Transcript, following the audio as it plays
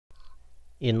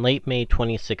In late May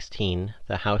 2016,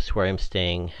 the house where I'm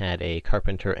staying had a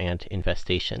carpenter ant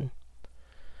infestation.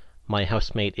 My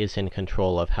housemate is in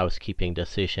control of housekeeping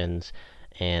decisions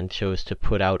and chose to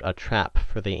put out a trap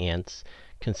for the ants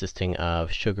consisting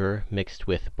of sugar mixed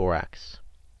with borax.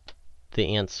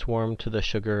 The ants swarm to the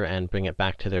sugar and bring it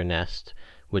back to their nest,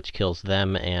 which kills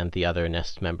them and the other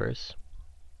nest members.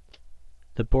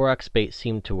 The borax bait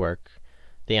seemed to work.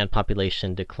 The ant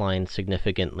population declined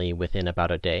significantly within about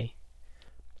a day.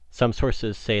 Some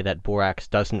sources say that borax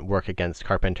doesn't work against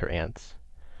carpenter ants.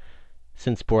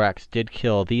 Since borax did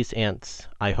kill these ants,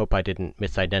 I hope I didn't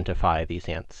misidentify these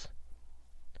ants.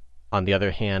 On the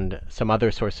other hand, some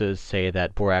other sources say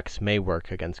that borax may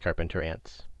work against carpenter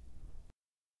ants.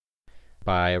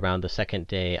 By around the second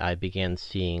day, I began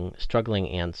seeing struggling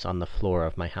ants on the floor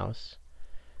of my house.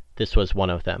 This was one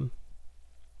of them.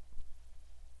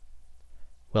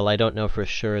 While I don't know for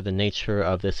sure the nature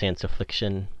of this ant's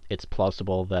affliction, it's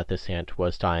plausible that this ant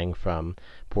was dying from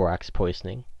borax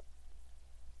poisoning.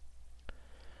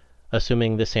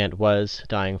 Assuming this ant was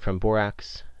dying from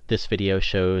borax, this video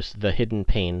shows the hidden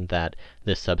pain that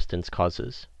this substance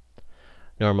causes.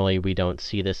 Normally we don't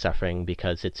see this suffering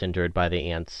because it's endured by the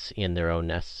ants in their own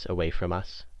nests away from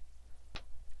us.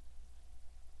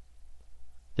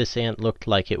 This ant looked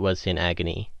like it was in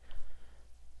agony.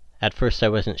 At first I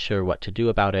wasn't sure what to do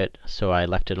about it, so I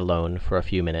left it alone for a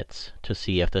few minutes to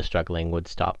see if the struggling would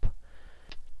stop.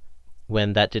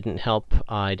 When that didn't help,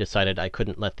 I decided I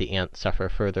couldn't let the ant suffer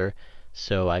further,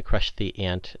 so I crushed the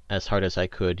ant as hard as I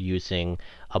could using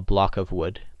a block of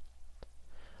wood.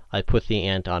 I put the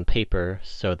ant on paper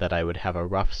so that I would have a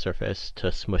rough surface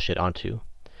to smush it onto,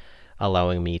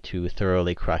 allowing me to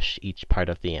thoroughly crush each part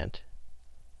of the ant.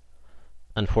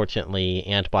 Unfortunately,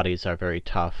 ant bodies are very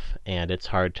tough, and it's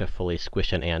hard to fully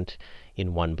squish an ant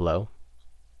in one blow.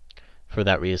 For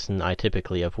that reason, I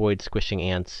typically avoid squishing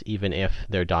ants even if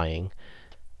they're dying,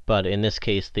 but in this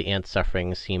case the ant's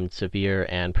suffering seemed severe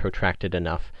and protracted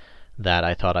enough that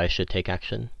I thought I should take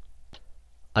action.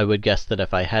 I would guess that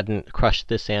if I hadn't crushed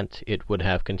this ant, it would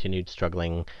have continued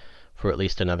struggling for at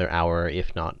least another hour,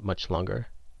 if not much longer.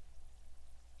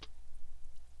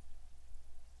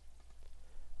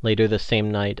 Later the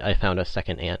same night, I found a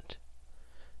second ant.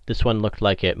 This one looked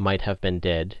like it might have been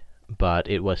dead, but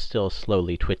it was still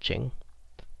slowly twitching.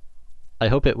 I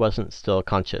hope it wasn't still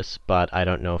conscious, but I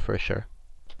don't know for sure.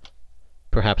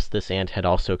 Perhaps this ant had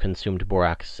also consumed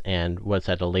borax and was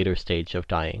at a later stage of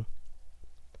dying.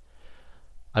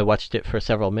 I watched it for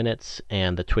several minutes,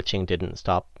 and the twitching didn't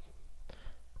stop.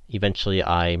 Eventually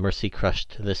I mercy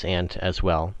crushed this ant as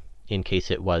well, in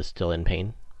case it was still in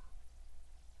pain.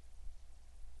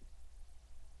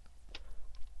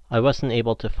 I wasn't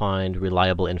able to find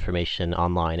reliable information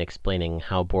online explaining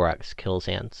how borax kills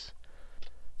ants.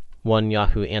 One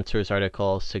Yahoo Answers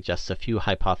article suggests a few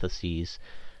hypotheses,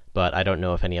 but I don't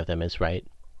know if any of them is right.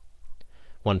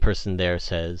 One person there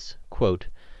says, quote,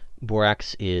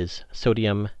 "Borax is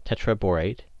sodium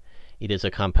tetraborate. It is a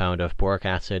compound of boric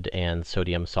acid and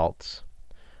sodium salts.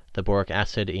 The boric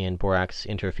acid in borax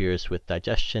interferes with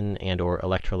digestion and/or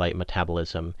electrolyte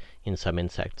metabolism in some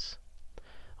insects.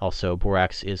 Also,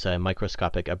 borax is a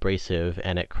microscopic abrasive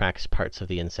and it cracks parts of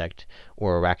the insect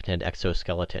or arachnid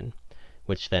exoskeleton,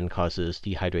 which then causes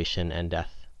dehydration and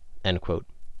death." End quote.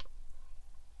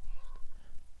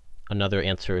 Another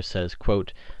answer says,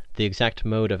 quote, "The exact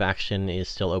mode of action is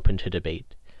still open to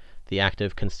debate. The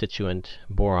active constituent,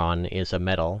 boron, is a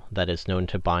metal that is known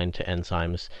to bind to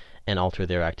enzymes and alter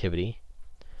their activity.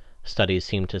 Studies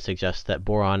seem to suggest that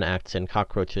boron acts in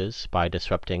cockroaches by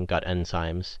disrupting gut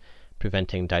enzymes,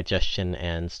 preventing digestion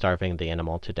and starving the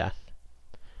animal to death.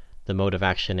 The mode of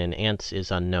action in ants is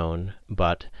unknown,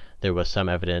 but there was some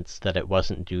evidence that it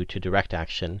wasn't due to direct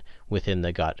action within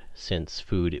the gut, since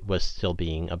food was still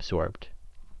being absorbed.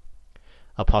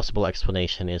 A possible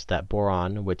explanation is that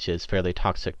boron, which is fairly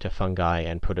toxic to fungi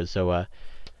and protozoa,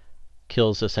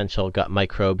 kills essential gut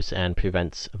microbes and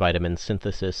prevents vitamin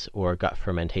synthesis or gut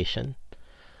fermentation.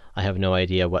 I have no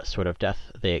idea what sort of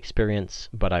death they experience,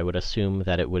 but I would assume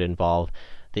that it would involve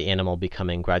the animal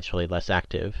becoming gradually less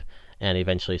active and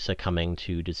eventually succumbing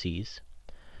to disease.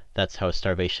 That's how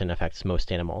starvation affects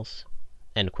most animals."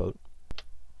 End quote.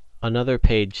 Another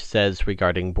page says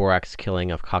regarding borax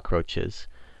killing of cockroaches,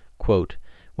 quote,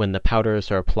 "When the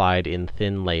powders are applied in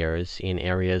thin layers in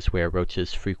areas where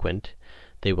roaches frequent,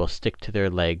 they will stick to their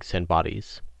legs and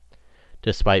bodies.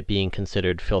 Despite being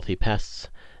considered filthy pests,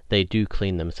 they do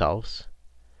clean themselves.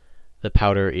 The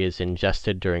powder is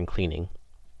ingested during cleaning.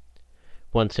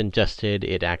 Once ingested,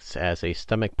 it acts as a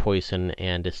stomach poison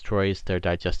and destroys their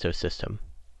digestive system.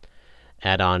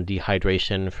 Add on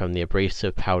dehydration from the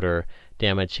abrasive powder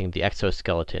damaging the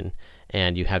exoskeleton,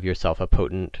 and you have yourself a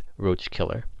potent roach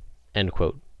killer." End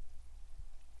quote.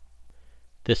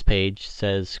 This page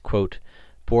says, quote,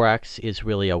 "Borax is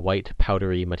really a white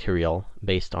powdery material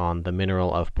based on the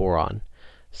mineral of boron,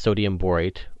 sodium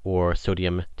borate or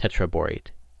sodium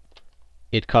tetraborate.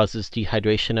 It causes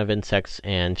dehydration of insects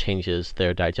and changes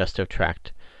their digestive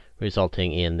tract,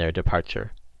 resulting in their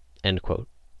departure." End quote.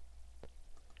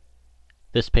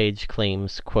 This page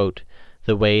claims, quote,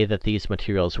 "The way that these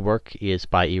materials work is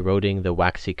by eroding the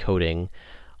waxy coating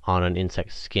on an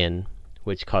insect's skin,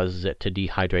 which causes it to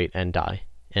dehydrate and die."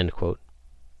 End quote.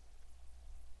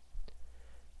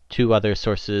 Two other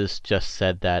sources just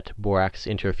said that borax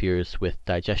interferes with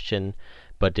digestion,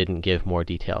 but didn't give more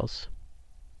details.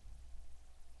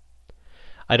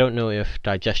 I don't know if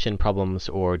digestion problems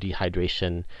or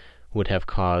dehydration would have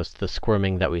caused the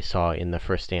squirming that we saw in the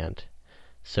first ant,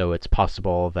 so it's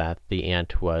possible that the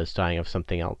ant was dying of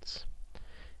something else.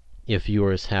 If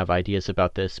viewers have ideas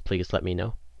about this, please let me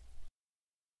know.